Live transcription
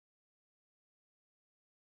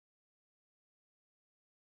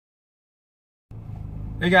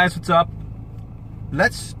Hey guys, what's up?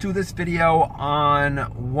 Let's do this video on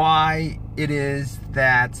why it is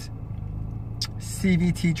that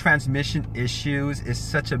CVT transmission issues is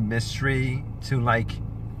such a mystery to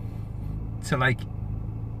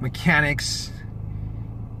mechanics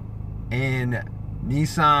in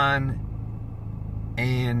Nissan,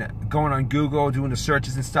 and going on Google, doing the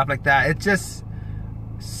searches and stuff like that. It's just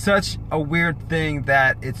such a weird thing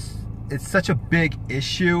that it's such a big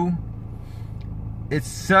issue. It's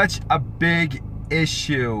such a big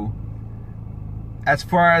issue as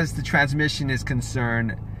far as the transmission is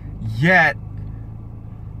concerned. Yet,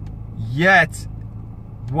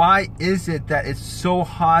 why is it that it's so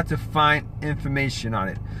hard to find information on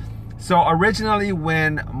it? So originally,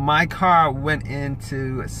 when my car went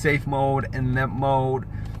into safe mode and limp mode,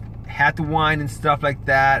 had to whine and stuff like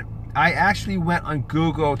that, I actually went on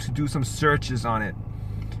Google to do some searches on it.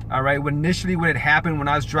 All right, initially when it happened, when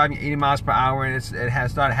I was driving 80 miles per hour and it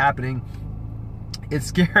had started happening, it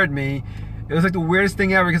scared me. It was like the weirdest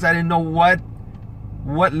thing ever, because I didn't know what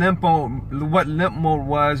limp mode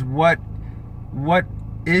was, what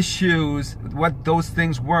issues, what those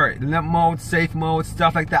things were. Limp mode, safe mode,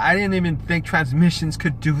 stuff like that. I didn't even think transmissions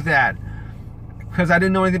could do that, because I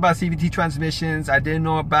didn't know anything about CVT transmissions. I didn't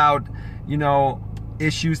know about,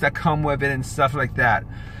 issues that come with it and stuff like that.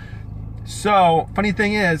 So, funny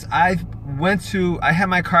thing is, I had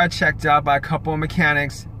my car checked out by a couple of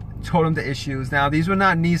mechanics, told them the issues. Now, these were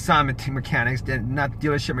not Nissan mechanics, they're not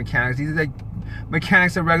dealership mechanics. These are like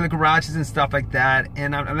mechanics at regular garages and stuff like that.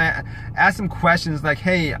 And I asked them questions like,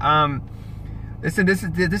 hey, listen, this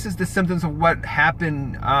is the symptoms of what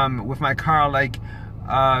happened with my car. Like,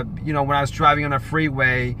 when I was driving on a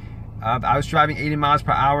freeway, I was driving 80 miles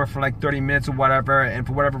per hour for like 30 minutes or whatever, and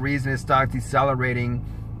for whatever reason, it started decelerating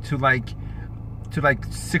to like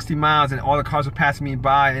 60 miles, and all the cars were passing me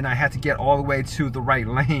by, and I had to get all the way to the right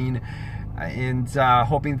lane, and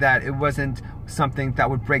hoping that it wasn't something that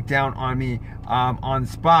would break down on me on the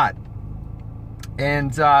spot.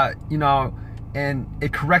 And and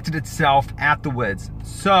it corrected itself afterwards.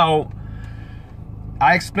 So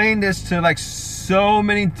I explained this to like so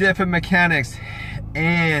many different mechanics,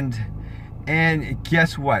 and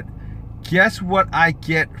guess what? Guess what I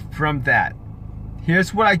get from that?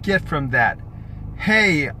 Here's what I get from that.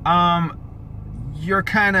 Hey, you're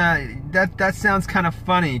that sounds kind of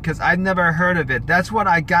funny, because I've never heard of it. That's what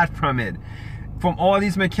I got from it, from all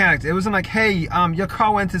these mechanics. It wasn't like, hey, your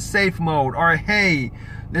car went to safe mode, or hey,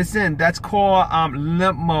 listen, that's called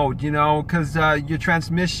limp mode, because your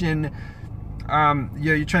transmission,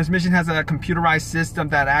 your transmission has a computerized system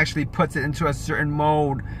that actually puts it into a certain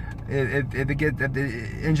mode if the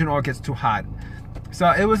engine oil gets too hot. So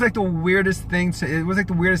it was like the weirdest thing to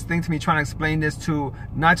me, trying to explain this to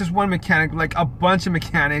not just one mechanic, like a bunch of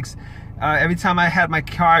mechanics. Every time I had my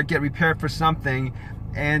car get repaired for something,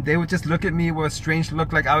 and they would just look at me with a strange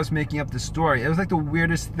look, like I was making up the story. It was like the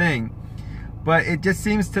weirdest thing. But it just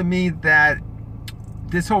seems to me that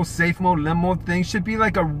this whole safe mode, limp mode thing should be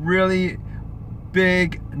like a really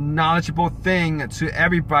big, knowledgeable thing to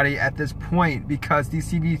everybody at this point, because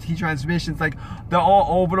these CVT transmissions, like, they're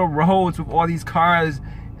all over the roads with all these cars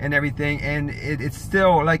and everything, and it's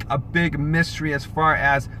still like a big mystery as far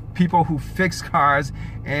as people who fix cars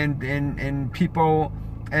and people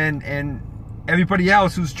and everybody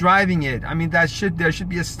else who's driving it. I mean, there should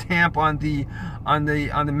be a stamp on the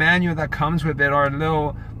manual that comes with it, or a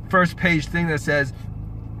little first page thing that says,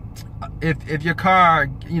 if your car,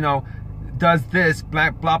 does this, blah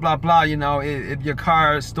blah blah, if your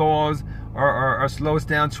car stalls or slows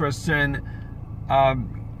down to a certain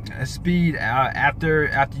speed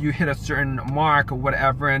after you hit a certain mark or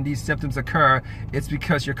whatever, and these symptoms occur, it's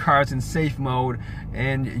because your car is in safe mode,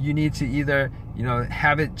 and you need to either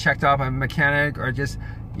have it checked out by a mechanic, or just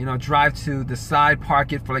drive to the side,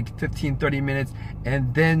 park it for like 15-30 minutes,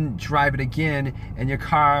 and then drive it again, and your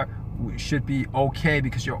car should be okay,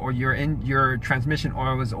 because your transmission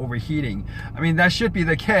oil is overheating. I mean, that should be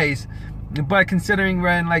the case, but considering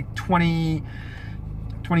we're in like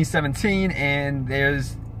 2017, and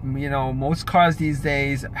there's most cars these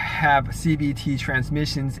days have CVT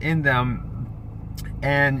transmissions in them,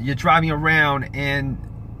 and you're driving around and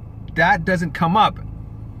that doesn't come up.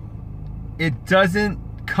 It doesn't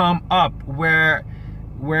come up where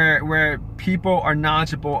people are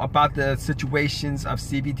knowledgeable about the situations of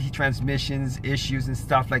CVT transmissions issues and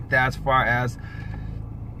stuff like that, as far as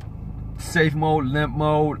safe mode, limp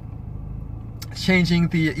mode, changing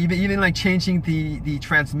the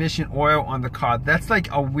transmission oil on the car. That's like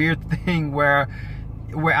a weird thing where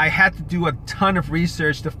where I had to do a ton of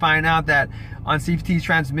research to find out that on CVT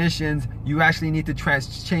transmissions, you actually need to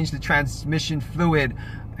change the transmission fluid,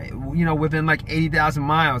 you know, within like 80,000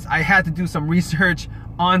 miles. I had to do some research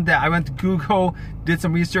on that. I went to Google, did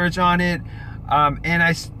some research on it, and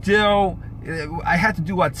I had to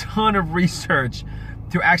do a ton of research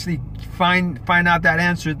to actually find out that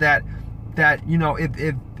answer, that you know,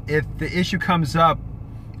 if the issue comes up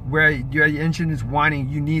where your engine is whining,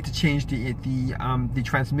 you need to change the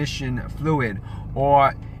transmission fluid.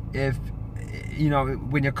 Or if, you know,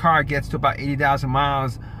 when your car gets to about 80,000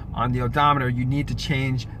 miles on the odometer, you need to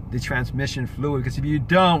change the transmission fluid, because if you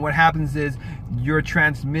don't, what happens is your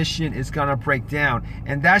transmission is gonna break down.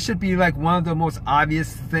 And that should be like one of the most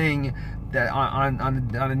obvious thing that on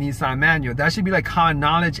a Nissan manual. That should be like common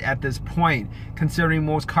knowledge at this point, considering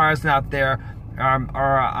most cars out there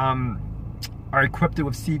are equipped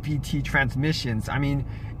with CVT transmissions. I mean,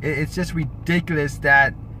 it's just ridiculous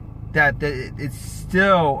that it's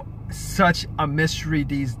still such a mystery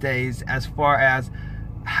these days as far as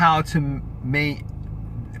how to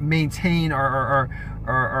maintain or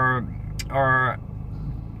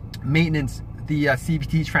maintenance the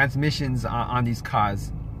CVT transmissions on these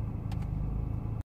cars.